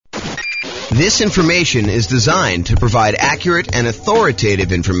This information is designed to provide accurate and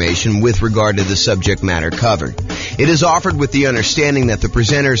authoritative information with regard to the subject matter covered. It is offered with the understanding that the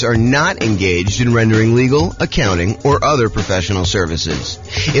presenters are not engaged in rendering legal, accounting, or other professional services.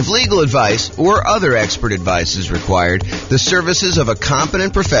 If legal advice or other expert advice is required, the services of a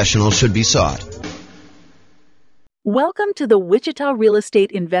competent professional should be sought. Welcome to the Wichita Real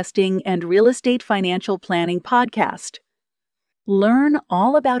Estate Investing and Real Estate Financial Planning Podcast. Learn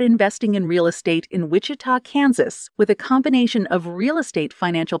all about investing in real estate in Wichita, Kansas, with a combination of real estate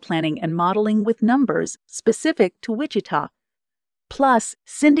financial planning and modeling with numbers specific to Wichita, plus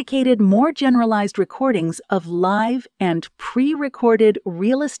syndicated, more generalized recordings of live and pre-recorded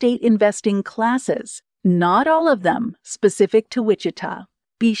real estate investing classes, not all of them specific to Wichita.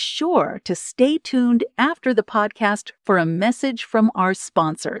 Be sure to stay tuned after the podcast for a message from our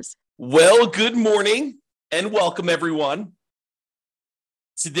sponsors. Well, good morning and welcome, everyone.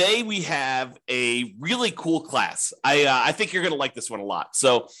 Today we have a really cool class. I think you're going to like this one a lot.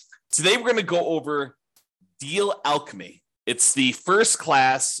 So today we're going to go over Deal Alchemy. It's the first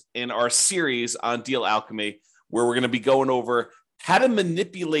class in our series on Deal Alchemy, where we're going to be going over how to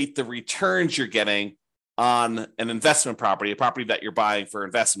manipulate the returns you're getting on an investment property, a property that you're buying for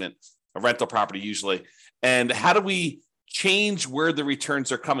investment, a rental property usually, and how do we change where the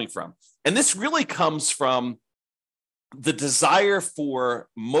returns are coming from? And this really comes from the desire for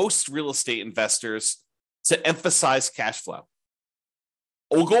most real estate investors to emphasize cash flow.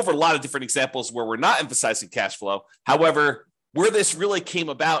 We'll go over a lot of different examples where we're not emphasizing cash flow. However, where this really came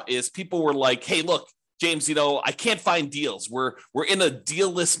about is people were like, hey, look, James, I can't find deals. We're in a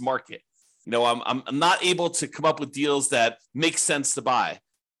deal-less market. I'm not able to come up with deals that make sense to buy.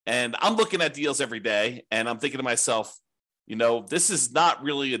 And I'm looking at deals every day and I'm thinking to myself, this is not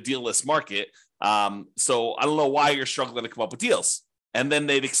really a deal-less market. So I don't know why you're struggling to come up with deals. And then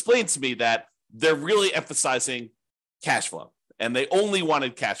they'd explain to me that they're really emphasizing cash flow and they only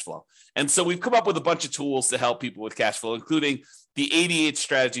wanted cash flow. And so we've come up with a bunch of tools to help people with cash flow, including the 88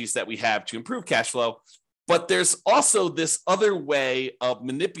 strategies that we have to improve cash flow. But there's also this other way of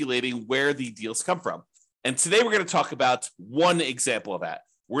manipulating where the deals come from. And today we're going to talk about one example of that.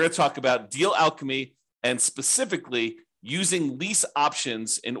 We're going to talk about Deal Alchemy and specifically using lease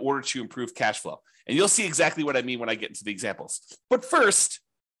options in order to improve cash flow. And you'll see exactly what I mean when I get into the examples. But first,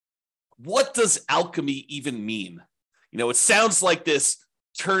 what does alchemy even mean? It sounds like this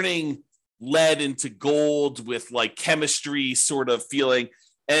turning lead into gold with like chemistry sort of feeling,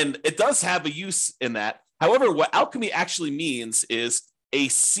 and it does have a use in that. However, what alchemy actually means is a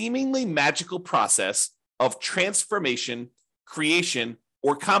seemingly magical process of transformation, creation,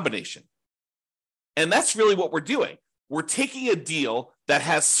 or combination. And that's really what we're doing. We're taking a deal that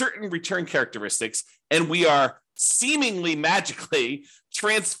has certain return characteristics, and we are seemingly magically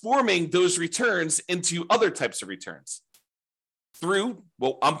transforming those returns into other types of returns through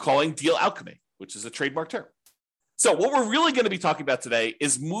what I'm calling deal alchemy, which is a trademark term. So what we're really going to be talking about today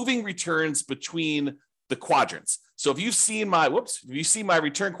is moving returns between the quadrants. So if you've seen my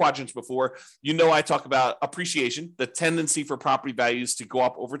return quadrants before, I talk about appreciation, the tendency for property values to go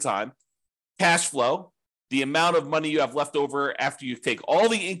up over time, cash flow, the amount of money you have left over after you take all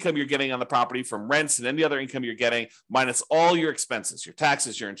the income you're getting on the property from rents and any other income you're getting, minus all your expenses, your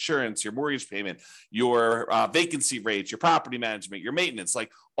taxes, your insurance, your mortgage payment, your vacancy rates, your property management, your maintenance,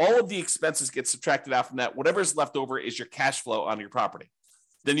 like all of the expenses get subtracted out from that. Whatever's left over is your cash flow on your property.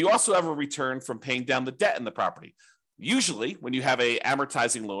 Then you also have a return from paying down the debt in the property. Usually when you have a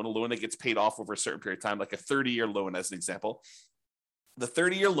amortizing loan, a loan that gets paid off over a certain period of time, like a 30-year loan as an example, the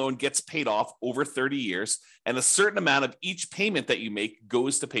 30-year loan gets paid off over 30 years, and a certain amount of each payment that you make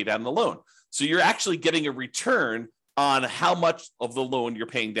goes to pay down the loan. So you're actually getting a return on how much of the loan you're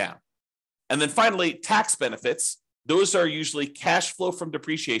paying down. And then finally, tax benefits. Those are usually cash flow from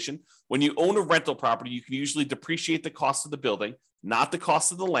depreciation. When you own a rental property, you can usually depreciate the cost of the building, not the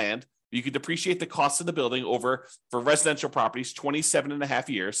cost of the land. You can depreciate the cost of the building over, for residential properties, 27 and a half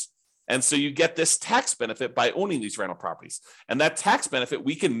years. And so you get this tax benefit by owning these rental properties. And that tax benefit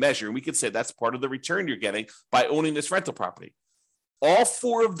we can measure, and we can say that's part of the return you're getting by owning this rental property. All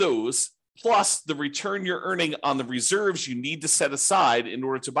four of those, plus the return you're earning on the reserves you need to set aside in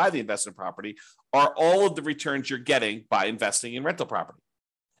order to buy the investment property, are all of the returns you're getting by investing in rental property.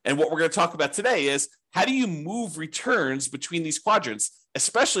 And what we're going to talk about today is how do you move returns between these quadrants,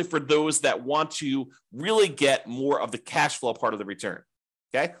 especially for those that want to really get more of the cash flow part of the return.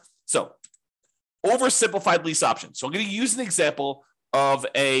 Okay. So oversimplified lease options. So I'm going to use an example of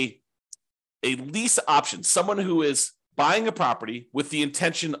a lease option, someone who is buying a property with the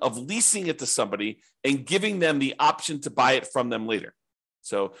intention of leasing it to somebody and giving them the option to buy it from them later.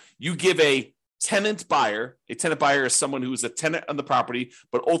 So you give a tenant buyer is someone who is a tenant on the property,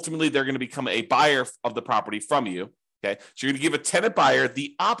 but ultimately they're going to become a buyer of the property from you. Okay. So you're going to give a tenant buyer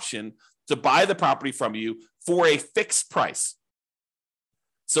the option to buy the property from you for a fixed price.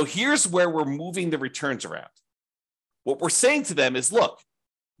 So here's where we're moving the returns around. What we're saying to them is, look,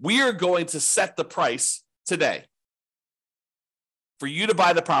 we are going to set the price today for you to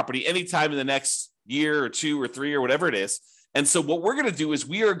buy the property anytime in the next year or 2 or 3 or whatever it is. And so what we're going to do is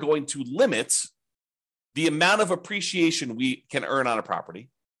we are going to limit the amount of appreciation we can earn on a property.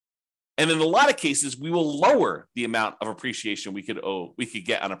 And in a lot of cases, we will lower the amount of appreciation we could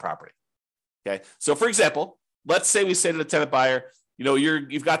get on a property. Okay. So for example, let's say we say to the tenant buyer,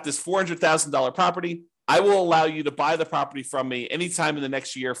 you've got this $400,000 property. I will allow you to buy the property from me anytime in the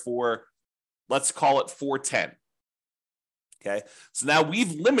next year for, let's call it $410,000. Okay. So now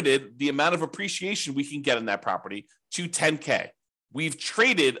we've limited the amount of appreciation we can get in that property to $10,000. We've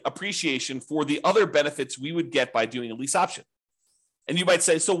traded appreciation for the other benefits we would get by doing a lease option. And you might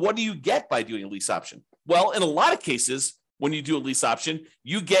say, so what do you get by doing a lease option? Well, in a lot of cases, when you do a lease option,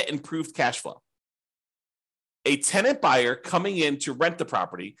 you get improved cash flow. A tenant buyer coming in to rent the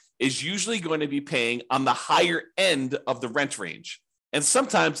property is usually going to be paying on the higher end of the rent range, and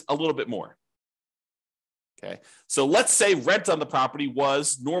sometimes a little bit more. Okay, so let's say rent on the property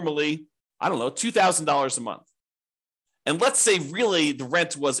was normally, $2,000 a month. And let's say really the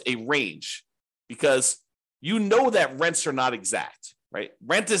rent was a range, because that rents are not exact, right?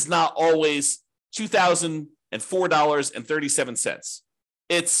 Rent is not always $2,004.37.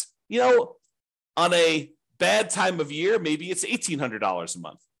 It's, on a bad time of year, maybe it's $1,800 a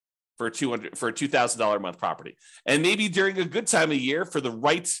month for a $2,000 a month property. And maybe during a good time of year for the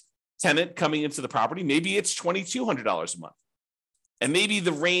right tenant coming into the property, maybe it's $2,200 a month. And maybe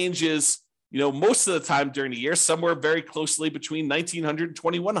the range is, most of the time during the year, somewhere very closely between $1,900 and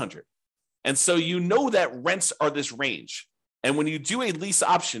 $2,100. And so that rents are this range. And when you do a lease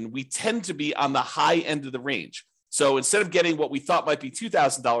option, we tend to be on the high end of the range. So instead of getting what we thought might be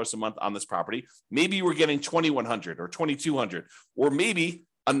 $2,000 a month on this property, maybe we're getting $2,100 or $2,200, or maybe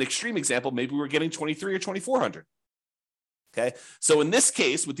an extreme example, maybe we're getting $2,300 or $2,400. Okay. So in this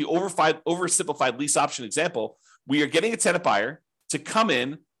case, with the oversimplified lease option example, we are getting a tenant buyer to come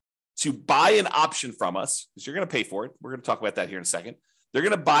in to buy an option from us, because you're going to pay for it. We're going to talk about that here in a second. They're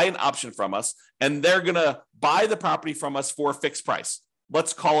going to buy an option from us, and they're going to buy the property from us for a fixed price.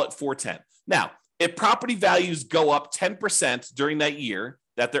 Let's call it $410,000. Now, if property values go up 10% during that year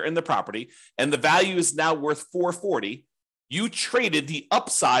that they're in the property, and the value is now worth $440,000, you traded the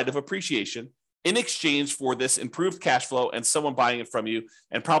upside of appreciation in exchange for this improved cash flow and someone buying it from you,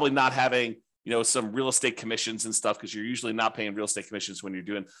 and probably not having some real estate commissions and stuff, because you're usually not paying real estate commissions when you're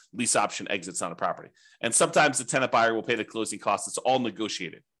doing lease option exits on a property. And sometimes the tenant buyer will pay the closing costs. It's all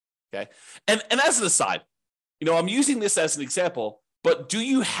negotiated. Okay. And as an aside, I'm using this as an example, but do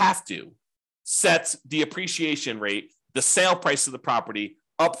you have to set the appreciation rate, the sale price of the property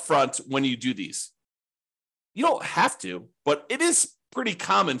up front when you do these? You don't have to, but it is pretty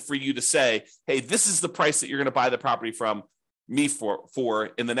common for you to say, hey, this is the price that you're going to buy the property from me for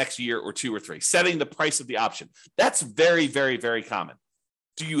in the next year or 2 or 3, setting the price of the option. That's very, very, very common.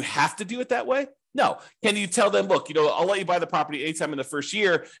 Do you have to do it that way? No. Can you tell them, look, I'll let you buy the property anytime in the first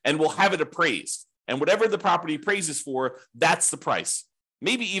year, and we'll have it appraised. And whatever the property appraises for, that's the price.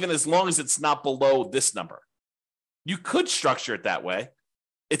 Maybe even as long as it's not below this number. You could structure it that way.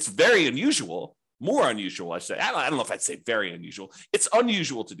 It's very unusual, more unusual, I say. I don't know if I'd say very unusual. It's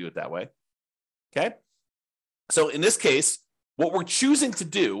unusual to do it that way. Okay. So in this case, what we're choosing to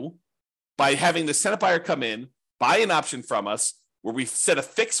do by having the tenant buyer come in, buy an option from us, where we set a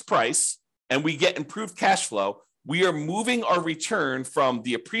fixed price and we get improved cash flow, we are moving our return from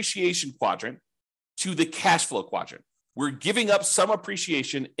the appreciation quadrant to the cash flow quadrant. We're giving up some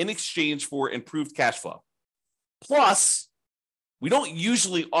appreciation in exchange for improved cash flow. Plus, we don't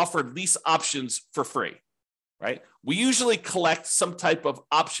usually offer lease options for free, right? We usually collect some type of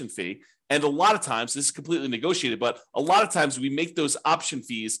option fee. And a lot of times, this is completely negotiated, but a lot of times we make those option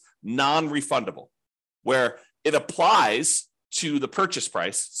fees non-refundable, where it applies to the purchase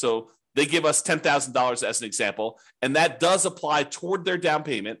price. So they give us $10,000 as an example, and that does apply toward their down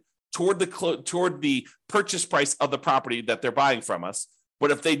payment, toward the purchase price of the property that they're buying from us.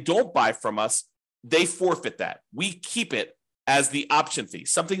 But if they don't buy from us, they forfeit that. We keep it as the option fee,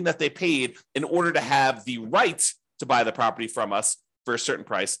 something that they paid in order to have the right to buy the property from us for a certain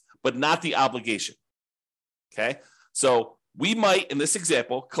price, but not the obligation. Okay. So we might, in this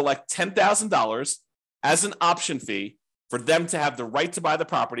example, collect $10,000 as an option fee for them to have the right to buy the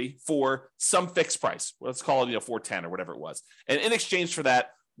property for some fixed price. Let's call it, 410 or whatever it was. And in exchange for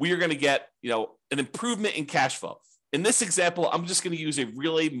that, we are going to get, an improvement in cash flow. In this example, I'm just going to use a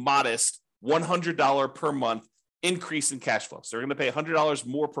really modest $100 per month increase in cash flow. So we're going to pay $100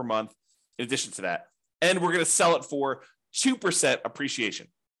 more per month in addition to that. And we're going to sell it for 2% appreciation.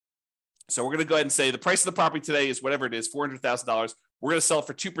 So we're going to go ahead and say the price of the property today is whatever it is, $400,000. We're going to sell it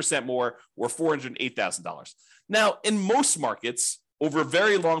for 2% more, or $408,000. Now, in most markets, over a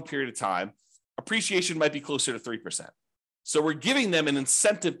very long period of time, appreciation might be closer to 3%. So we're giving them an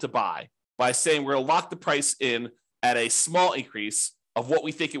incentive to buy by saying we're going to lock the price in at a small increase of what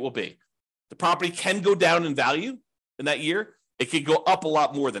we think it will be. The property can go down in value in that year. It could go up a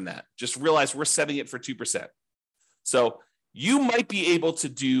lot more than that. Just realize we're setting it for 2%. So you might be able to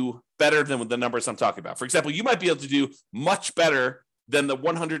do better than the numbers I'm talking about. For example, you might be able to do much better than the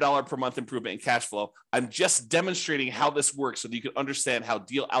 $100 per month improvement in cash flow. I'm just demonstrating how this works so that you can understand how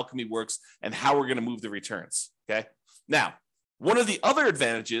Deal Alchemy works and how we're going to move the returns. Okay. Now, one of the other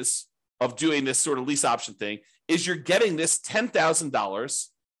advantages of doing this sort of lease option thing is you're getting this $10,000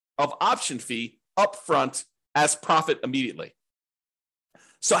 of option fee upfront as profit immediately.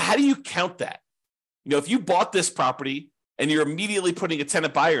 So how do you count that? If you bought this property and you're immediately putting a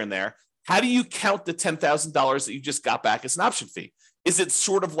tenant buyer in there, how do you count the $10,000 that you just got back as an option fee? Is it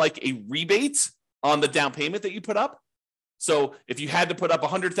sort of like a rebate on the down payment that you put up? So if you had to put up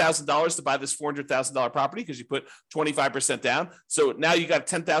 $100,000 to buy this $400,000 property because you put 25% down, so now you got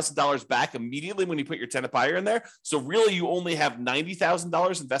 $10,000 back immediately when you put your tenant buyer in there. So really you only have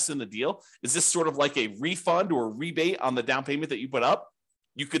 $90,000 invested in the deal. Is this sort of like a refund or a rebate on the down payment that you put up?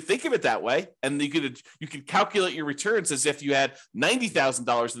 You could think of it that way, and you could calculate your returns as if you had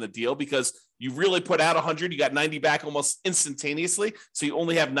 $90,000 in the deal because you really put out 100, you got 90 back almost instantaneously. So you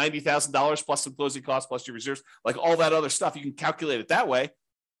only have $90,000 plus some closing costs plus your reserves, like all that other stuff. You can calculate it that way,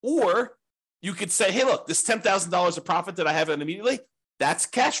 or you could say, "Hey, look, this $10,000 of profit that I have in immediately, that's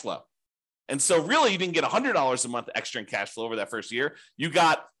cash flow." And so really, you didn't get $100 a month extra in cash flow over that first year. You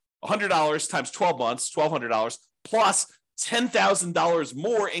got $100 times 12 months, $1,200 plus $10,000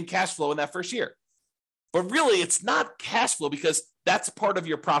 more in cash flow in that first year. But really, it's not cash flow because that's part of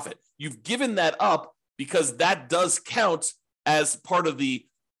your profit. You've given that up because that does count as part of the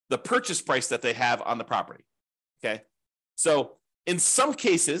purchase price that they have on the property. Okay. So in some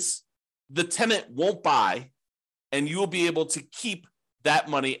cases, the tenant won't buy and you will be able to keep that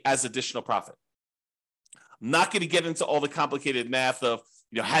money as additional profit. I'm not going to get into all the complicated math of,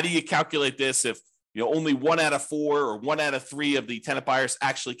 how do you calculate this if only 1 out of 4 or 1 out of 3 of the tenant buyers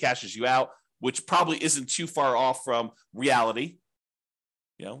actually cashes you out, which probably isn't too far off from reality,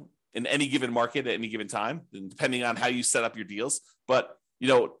 in any given market at any given time, and depending on how you set up your deals. But,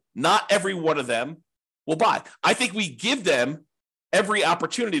 not every one of them will buy. I think we give them every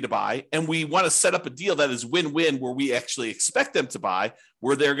opportunity to buy, and we want to set up a deal that is win-win where we actually expect them to buy,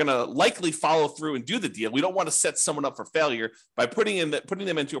 where they're going to likely follow through and do the deal. We don't want to set someone up for failure by putting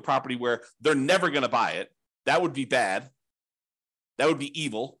them into a property where they're never going to buy it. That would be bad. That would be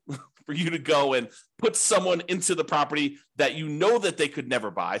evil for you to go and put someone into the property that that they could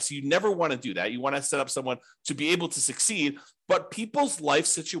never buy. So you never want to do that. You want to set up someone to be able to succeed, but people's life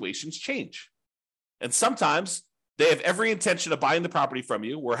situations change. And sometimes they have every intention of buying the property from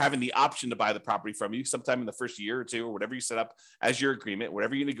you or having the option to buy the property from you sometime in the first year or two or whatever you set up as your agreement,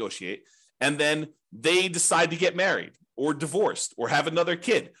 whatever you negotiate. And then they decide to get married or divorced or have another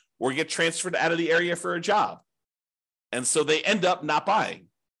kid or get transferred out of the area for a job. And so they end up not buying.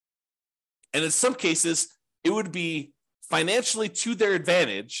 And in some cases, it would be financially to their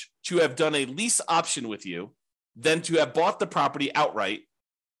advantage to have done a lease option with you than to have bought the property outright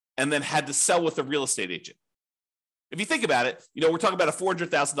and then had to sell with a real estate agent. If you think about it, we're talking about a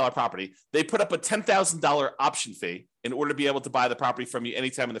 $400,000 property. They put up a $10,000 option fee in order to be able to buy the property from you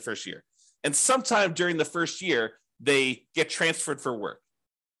anytime in the first year. And sometime during the first year, they get transferred for work.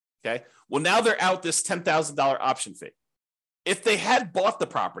 Okay. Well, now they're out this $10,000 option fee. If they had bought the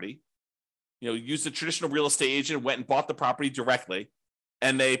property, used a traditional real estate agent, went and bought the property directly,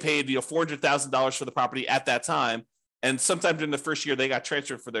 and they paid $400,000 for the property at that time, and sometime during the first year they got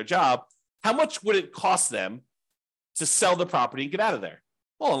transferred for their job, how much would it cost them to sell the property and get out of there?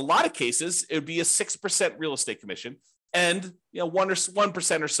 Well, in a lot of cases, it would be a 6% real estate commission and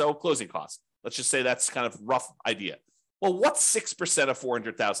 1% or so closing costs. Let's just say that's kind of rough idea. Well, what's 6% of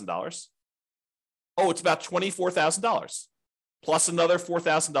 $400,000? Oh, it's about $24,000 plus another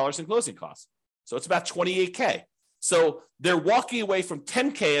 $4,000 in closing costs. So it's about $28K. So they're walking away from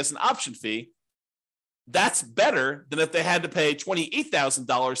 $10K as an option fee. That's better than if they had to pay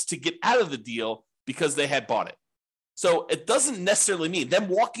 $28,000 to get out of the deal because they had bought it. So it doesn't necessarily mean them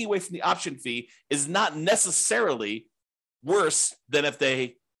walking away from the option fee is not necessarily worse than if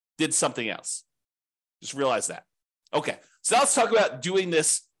they did something else. Just realize that. Okay, so now let's talk about doing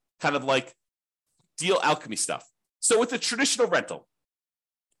this kind of like deal alchemy stuff. So with the traditional rental,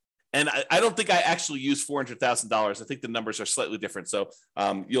 and I don't think I actually use $400,000. I think the numbers are slightly different. So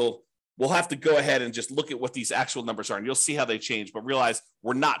we'll have to go ahead and just look at what these actual numbers are, and you'll see how they change. But realize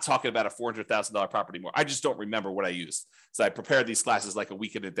we're not talking about a $400,000 property anymore. I just don't remember what I used. So I prepared these classes like a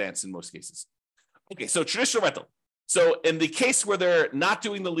week in advance in most cases. Okay, so traditional rental. So in the case where they're not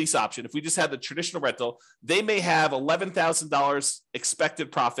doing the lease option, if we just had the traditional rental, they may have $11,000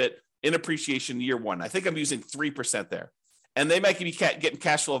 expected profit in appreciation year one. I think I'm using 3% there. And they might be getting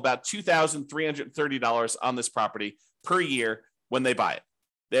cash flow of about $2,330 on this property per year when they buy it.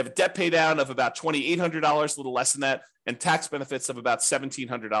 They have a debt pay down of about $2,800, a little less than that, and tax benefits of about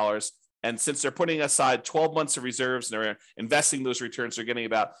 $1,700. And since they're putting aside 12 months of reserves and they're investing those returns, they're getting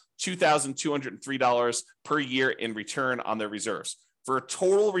about $2,203 per year in return on their reserves for a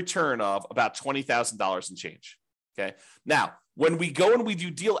total return of about $20,000 and change. Okay. Now, when we go and we do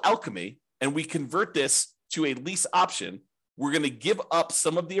deal alchemy and we convert this to a lease option, we're going to give up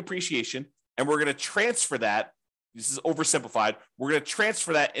some of the appreciation and we're going to transfer that. This is oversimplified. We're going to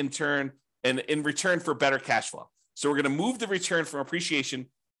transfer that in turn and in return for better cash flow. So we're going to move the return from appreciation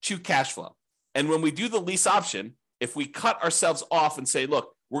to cash flow. And when we do the lease option, if we cut ourselves off and say,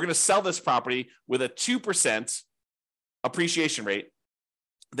 look, we're going to sell this property with a 2% appreciation rate,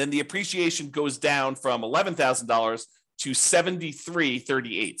 then the appreciation goes down from $11,000 to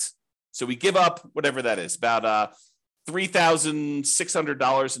 $73,338. So we give up whatever that is, about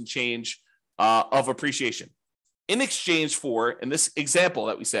 $3,600 and change of appreciation. In exchange for, in this example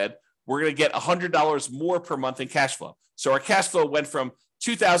that we said, we're going to get $100 more per month in cash flow. So our cash flow went from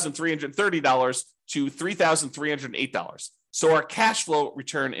 $2,330 to $3,308. So our cash flow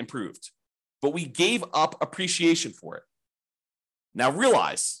return improved, but we gave up appreciation for it. Now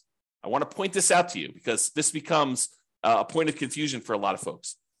realize, I want to point this out to you because this becomes a point of confusion for a lot of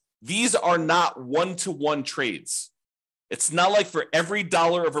folks. These are not one-to-one trades. It's not like for every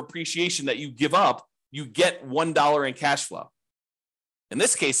dollar of appreciation that you give up, you get $1 in cash flow. In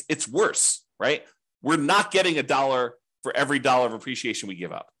this case, it's worse, right? We're not getting $1 for every dollar of appreciation we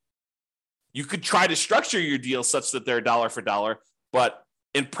give up. You could try to structure your deal such that they're dollar for dollar, but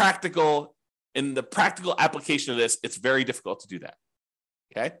in the practical application of this, it's very difficult to do that.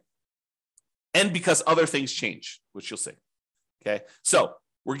 Okay. And because other things change, which you'll see. Okay. So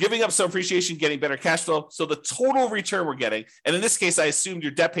we're giving up some appreciation, getting better cash flow. So the total return we're getting, and in this case, I assumed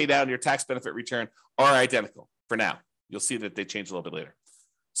your debt pay down and your tax benefit return are identical for now. You'll see that they change a little bit later.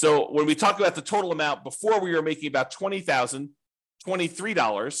 So when we talk about the total amount, before we were making about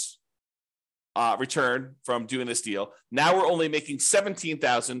 $20,023 return from doing this deal. Now we're only making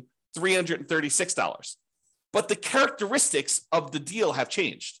 $17,336. But the characteristics of the deal have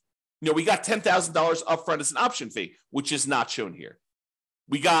changed. You know, we got $10,000 upfront as an option fee, which is not shown here.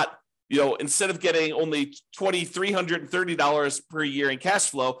 We got, instead of getting only $2,330 per year in cash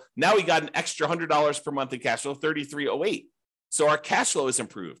flow, now we got an extra $100 per month in cash flow, $3,308. So our cash flow is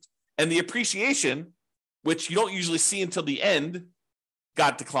improved. And the appreciation, which you don't usually see until the end,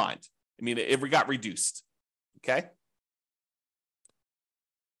 got declined. I mean, it got reduced. Okay.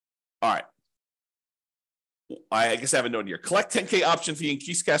 All right. I guess I have a note here. Collect 10K option fee,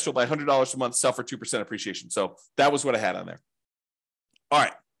 increase cash flow by $100 a month, sell for 2% appreciation. So that was what I had on there. All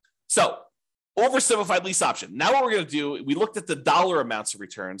right. So oversimplified lease option. Now what we're going to do, we looked at the dollar amounts of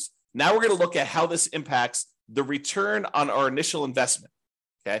returns. Now we're going to look at how this impacts the return on our initial investment.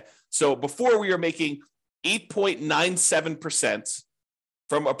 Okay. So before we were making 8.97%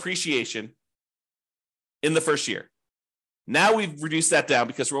 from appreciation in the first year. Now we've reduced that down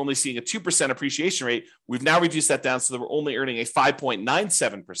because we're only seeing a 2% appreciation rate. We've now reduced that down so that we're only earning a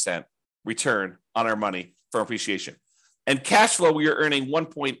 5.97% return on our money from appreciation. And cash flow, we are earning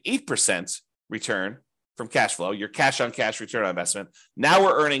 1.8% return from cash flow, your cash on cash return on investment. Now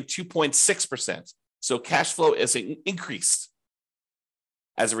we're earning 2.6%. So cash flow is increased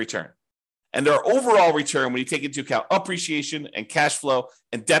as a return. And our overall return, when you take into account appreciation and cash flow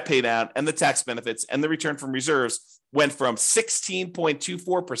and debt pay down and the tax benefits and the return from reserves, went from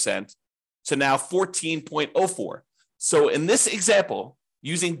 16.24% to now 14.04%. So in this example,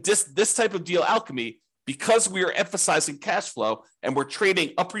 using this type of deal alchemy, because we are emphasizing cash flow and we're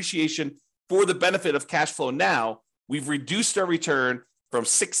trading appreciation for the benefit of cash flow now, we've reduced our return from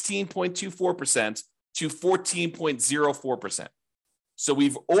 16.24% to 14.04%. So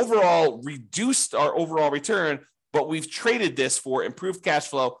we've overall reduced our overall return, but we've traded this for improved cash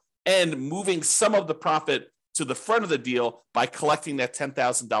flow and moving some of the profit to the front of the deal by collecting that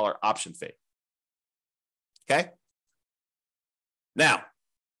 $10,000 option fee. Okay? Now,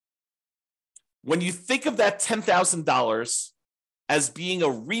 when you think of that $10,000 as being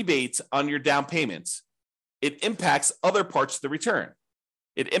a rebate on your down payment, it impacts other parts of the return.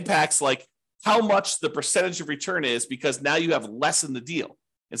 It impacts like how much the percentage of return is, because now you have less in the deal.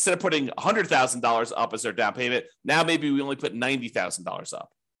 Instead of putting $100,000 up as our down payment, now maybe we only put $90,000 up.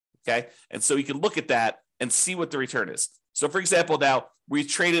 Okay. And so you can look at that and see what the return is. So for example, now we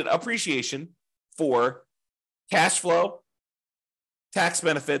traded appreciation for cash flow, tax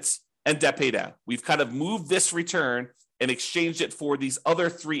benefits, and debt pay down. We've kind of moved this return and exchanged it for these other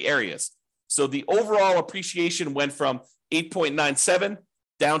three areas. So the overall appreciation went from 8.97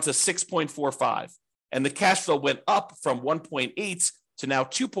 down to 6.45. And the cash flow went up from 1.8 to now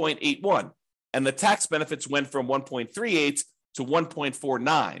 2.81. And the tax benefits went from 1.38 to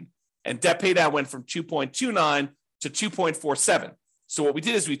 1.49. And debt pay down went from 2.29 to 2.47. So what we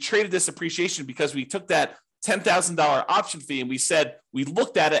did is we traded this appreciation because we took that $10,000 option fee and we said we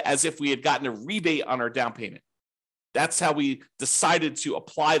looked at it as if we had gotten a rebate on our down payment. That's how we decided to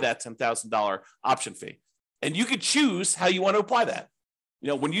apply that $10,000 option fee. And you could choose how you want to apply that. You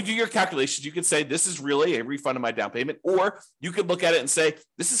know, when you do your calculations, you could say this is really a refund of my down payment, or you could look at it and say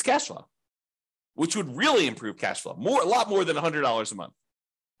this is cash flow, which would really improve cash flow a lot more than $100 a month,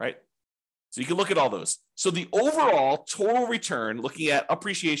 right? So you can look at all those. So the overall total return, looking at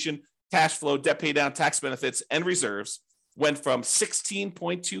appreciation, cash flow, debt pay down, tax benefits, and reserves, went from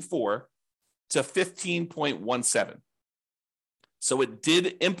 16.24 to 15.17. So it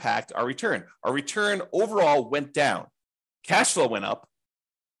did impact our return. Our return overall went down. Cash flow went up,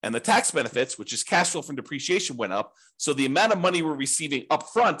 and the tax benefits, which is cash flow from depreciation, went up. So the amount of money we're receiving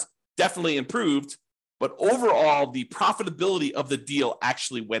upfront definitely improved, but overall, the profitability of the deal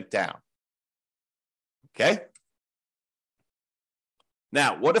actually went down. Okay?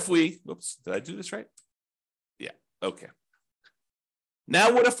 Now, what if we, did I do this right? Yeah, okay.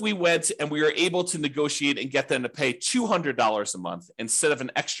 Now, what if we went and we were able to negotiate and get them to pay $200 a month instead of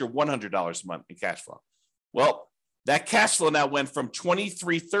an extra $100 a month in cash flow? Well, that cash flow now went from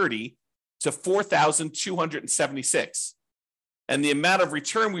 $2,330 to $4,276. And the amount of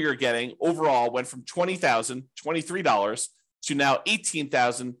return we were getting overall went from $23 to now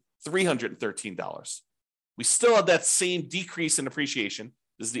 $18,313. We still had that same decrease in appreciation.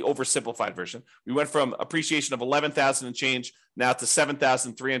 This is the oversimplified version. We went from appreciation of $11,000 and change now to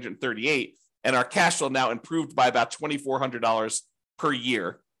 $7,338. And our cash flow now improved by about $2,400 per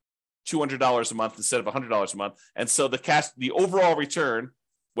year, $200 a month instead of $100 a month. And so the overall return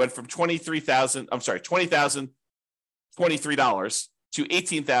went from $20,023 to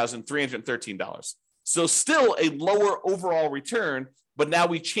 $18,313. So still a lower overall return, but now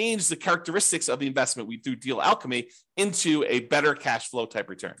we changed the characteristics of the investment we through Deal Alchemy into a better cash flow type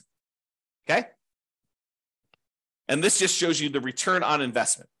return. Okay? And this just shows you the return on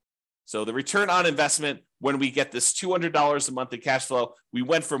investment. So the return on investment, when we get this $200 a month in cash flow, we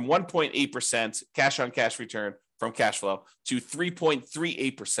went from 1.8% cash on cash return from cash flow to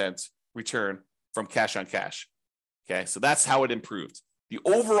 3.38% return from cash on cash. Okay, so that's how it improved. The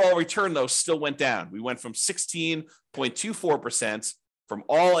overall return, though, still went down. We went from 16.24% from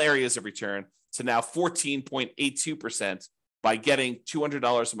all areas of return to now 14.82% by getting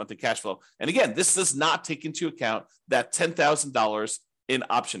 $200 a month in cash flow. And again, this does not take into account that $10,000 in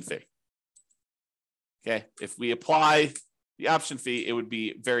option fee. Okay, if we apply the option fee, it would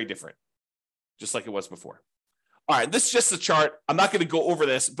be very different, just like it was before. All right, this is just a chart. I'm not going to go over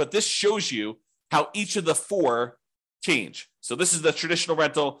this, but this shows you how each of the four change. So this is the traditional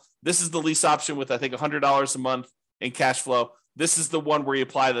rental. This is the lease option with, I think, $100 a month in cash flow. This is the one where you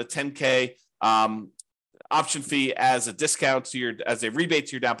apply the $10K option fee as a discount to as a rebate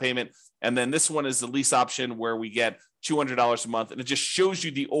to your down payment. And then this one is the lease option where we get $200 a month. And it just shows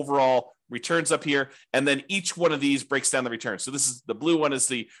you the overall returns up here. And then each one of these breaks down the return. So this is the blue one is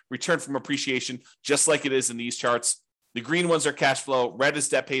the return from appreciation, just like it is in these charts. The green ones are cash flow. Red is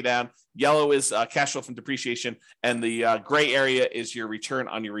debt pay down. Yellow is cash flow from depreciation. And the gray area is your return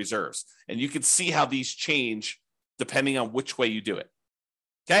on your reserves. And you can see how these change depending on which way you do it.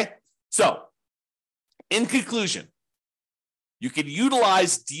 Okay? So, in conclusion, you can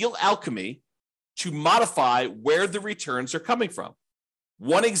utilize Deal Alchemy to modify where the returns are coming from.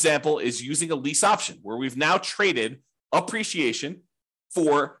 One example is using a lease option, where we've now traded appreciation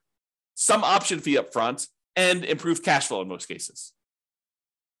for some option fee up front and improved cash flow in most cases.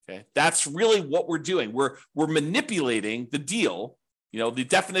 Okay, that's really what we're doing. We're manipulating the deal. You know, the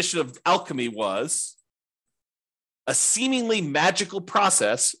definition of alchemy was a seemingly magical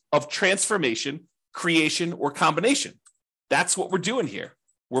process of transformation creation, or combination. That's what we're doing here.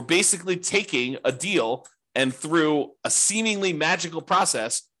 We're basically taking a deal and through a seemingly magical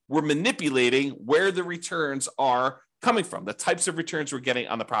process, we're manipulating where the returns are coming from, the types of returns we're getting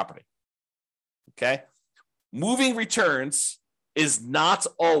on the property. Okay? Moving returns is not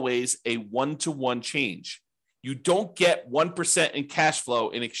always a one-to-one change. You don't get 1% in cash flow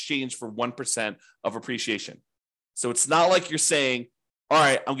in exchange for 1% of appreciation. So it's not like you're saying, all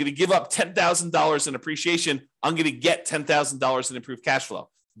right, I'm going to give up $10,000 in appreciation. I'm going to get $10,000 in improved cash flow.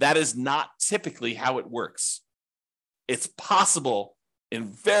 That is not typically how it works. It's possible in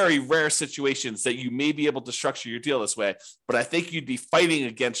very rare situations that you may be able to structure your deal this way, but I think you'd be fighting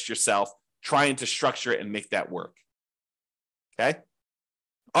against yourself trying to structure it and make that work. Okay?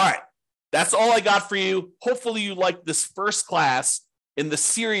 All right. That's all I got for you. Hopefully you liked this first class in the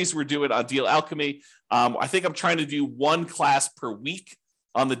series we're doing on Deal Alchemy. I think I'm trying to do one class per week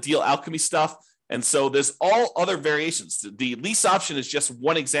on the Deal Alchemy stuff. And so there's all other variations. The lease option is just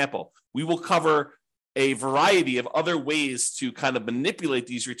one example. We will cover a variety of other ways to kind of manipulate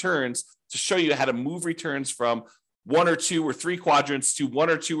these returns to show you how to move returns from 1 or 2 or 3 quadrants to 1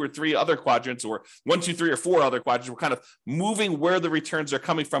 or 2 or 3 other quadrants, or 1, 2, 3 or 4 other quadrants. We're kind of moving where the returns are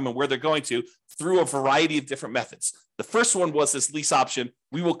coming from and where they're going to through a variety of different methods. The first one was this lease option.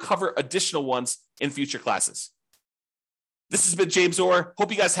 We will cover additional ones in future classes. This has been James Orr.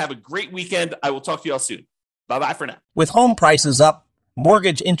 Hope you guys have a great weekend. I will talk to you all soon. Bye-bye for now. With home prices up,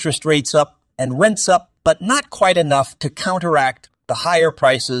 mortgage interest rates up, and rents up, but not quite enough to counteract the higher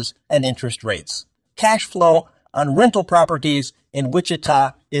prices and interest rates. Cash flow on rental properties in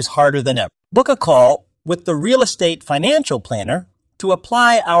Wichita is harder than ever. Book a call with the Real Estate Financial Planner to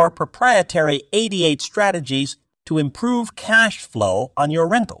apply our proprietary 88 strategies to improve cash flow on your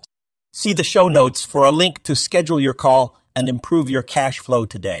rentals. See the show notes for a link to schedule your call and improve your cash flow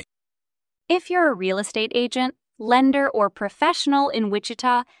today. If you're a real estate agent, lender, or professional in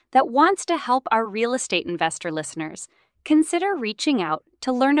Wichita that wants to help our real estate investor listeners, consider reaching out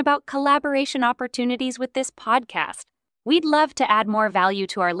to learn about collaboration opportunities with this podcast. We'd love to add more value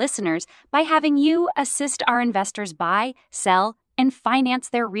to our listeners by having you assist our investors buy, sell, and finance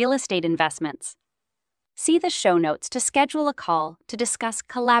their real estate investments. See the show notes to schedule a call to discuss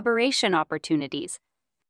collaboration opportunities.